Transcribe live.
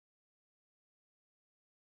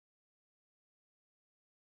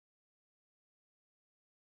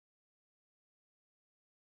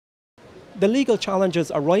The legal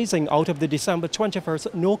challenges arising out of the December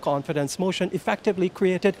 21st no-confidence motion effectively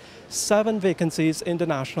created 7 vacancies in the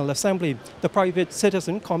National Assembly. The private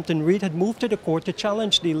citizen, Compton Reed, had moved to the court to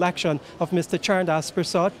challenge the election of Mr. Charandas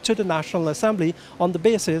Prasad to the National Assembly on the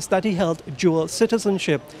basis that he held dual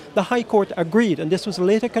citizenship. The High Court agreed, and this was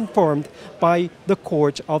later confirmed by the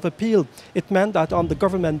Court of Appeal. It meant that on the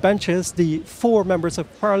government benches, the 4 members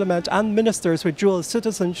of Parliament and ministers with dual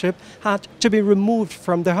citizenship had to be removed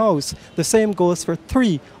from the House. The same goes for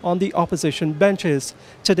 3 on the opposition benches.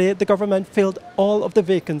 Today, the government filled all of the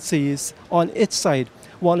vacancies on its side.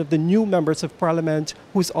 One of the new members of Parliament,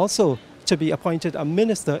 who's also to be appointed a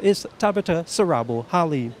minister, is Tabitha Sarabo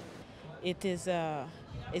Hali. It is a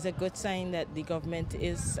good sign that the government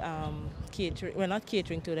is catering, well, not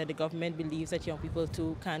catering to, that the government believes that young people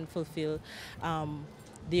too can fulfill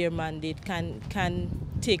their mandate, can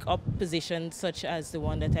take up positions such as the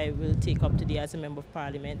one that I will take up today as a Member of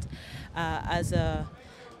Parliament. As a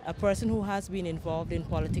person who has been involved in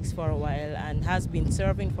politics for a while and has been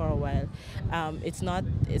serving for a while, it's not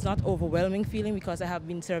overwhelming feeling because I have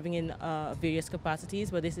been serving in various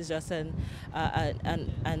capacities, but this is just an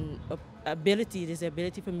ability. It is the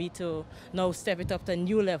ability for me to now step it up to a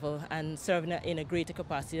new level and serve in a greater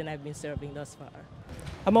capacity than I've been serving thus far.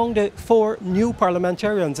 Among the 4 new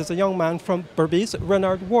parliamentarians is a young man from Berbice,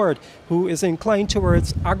 Renard Ward, who is inclined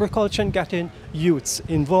towards agriculture and getting youths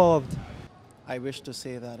involved. I wish to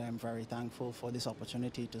say that I'm very thankful for this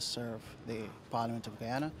opportunity to serve the Parliament of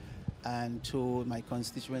Guyana, and to my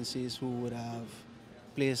constituencies who would have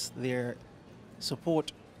placed their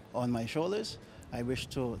support on my shoulders. I wish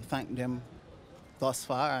to thank them thus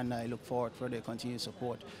far, and I look forward for their continued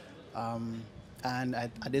support. And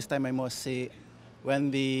at this time I must say,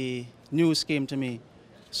 when the news came to me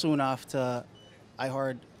soon after I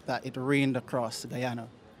heard that it rained across Guyana,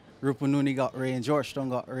 Rupununi got rain, Georgetown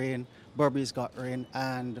got rain, Berbice got rain,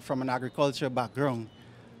 and from an agriculture background,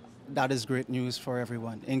 that is great news for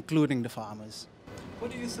everyone, including the farmers.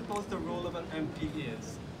 What do you suppose the role of an MP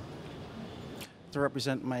is? To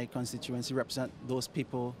represent my constituency, represent those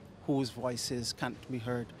people whose voices can't be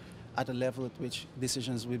heard at a level at which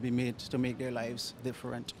decisions will be made to make their lives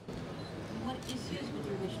different. What issues would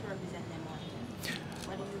you wish to represent them on?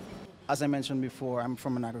 What do you think? As I mentioned before, I'm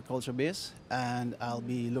from an agriculture base, and I'll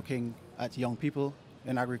be looking at young people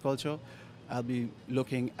in agriculture. I'll be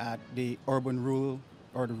looking at the urban-rural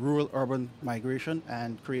or the rural-urban migration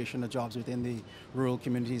and creation of jobs within the rural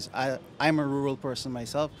communities. I'm a rural person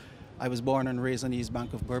myself. I was born and raised on the East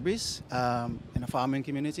Bank of Berbice in a farming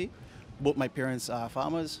community. Both my parents are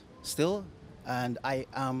farmers still, and I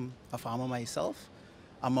am a farmer myself,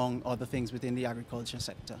 among other things within the agriculture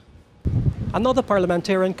sector. Another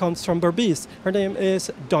parliamentarian comes from Berbice. Her name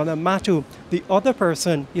is Donna Matu. The other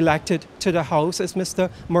person elected to the House is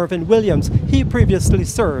Mr. Mervyn Williams. He previously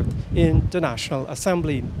served in the National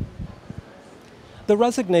Assembly. The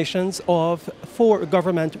resignations of 4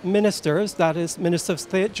 government ministers, that is Minister of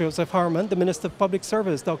State Joseph Harmon, the Minister of Public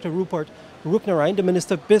Service Dr. Rupert Rupnarine, the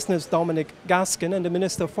Minister of Business Dominic Gaskin, and the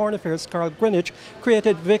Minister of Foreign Affairs Carl Greenwich,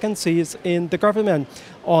 created vacancies in the government.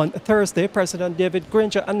 On Thursday, President David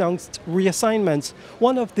Granger announced reassignments.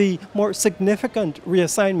 One of the more significant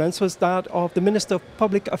reassignments was that of the Minister of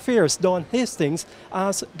Public Affairs, Dawn Hastings,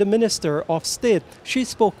 as the Minister of State. She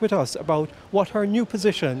spoke with us about what her new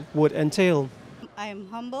position would entail. I am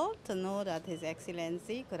humbled to know that His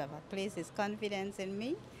Excellency could have placed his confidence in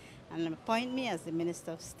me and appoint me as the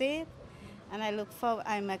Minister of State. And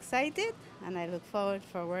I'm excited, and I look forward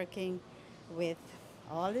for working with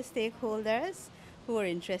all the stakeholders who are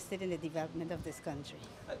interested in the development of this country.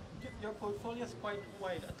 Your portfolio is quite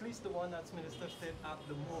wide, at least the one that's Minister of State at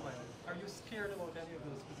the moment. Are you scared about any of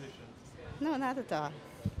those positions? No, not at all.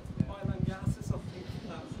 Oil and gas is something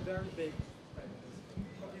that's very big.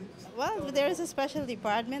 Well, there is a special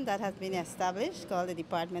department that has been established called the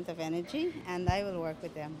Department of Energy, and I will work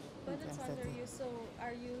with them. But it's under you, so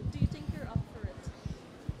do you think you're up for it?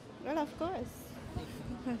 Well, of course.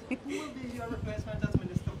 Who will be your replacement as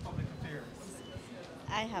Minister of Public Affairs?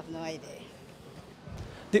 I have no idea.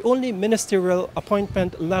 The only ministerial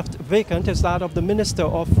appointment left vacant is that of the Minister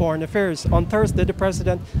of Foreign Affairs. On Thursday, the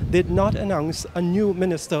President did not announce a new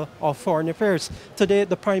Minister of Foreign Affairs. Today,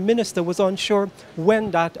 the Prime Minister was unsure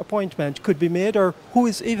when that appointment could be made or who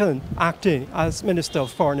is even acting as Minister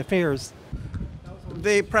of Foreign Affairs.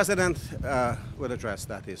 The President will address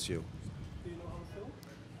that issue. Do you know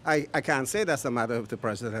how so? I can't say that's a matter of the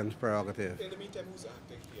President's prerogative. In the meantime, who's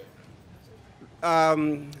acting here?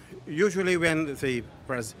 Usually when the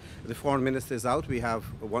Foreign Minister is out, we have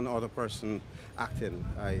one other person acting.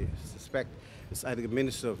 I suspect it's either the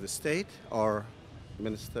Minister of the State or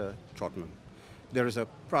Minister Trotman. There is a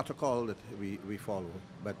protocol that we follow,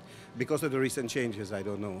 but because of the recent changes, I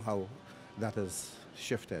don't know how that has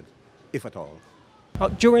shifted, if at all.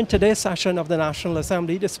 During today's session of the National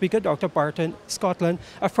Assembly, the Speaker, Dr. Barton Scotland,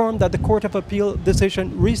 affirmed that the Court of Appeal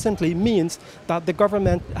decision recently means that the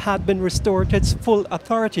government had been restored to its full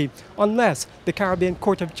authority unless the Caribbean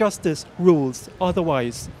Court of Justice rules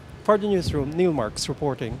otherwise. For the newsroom, Neil Marks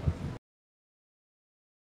reporting.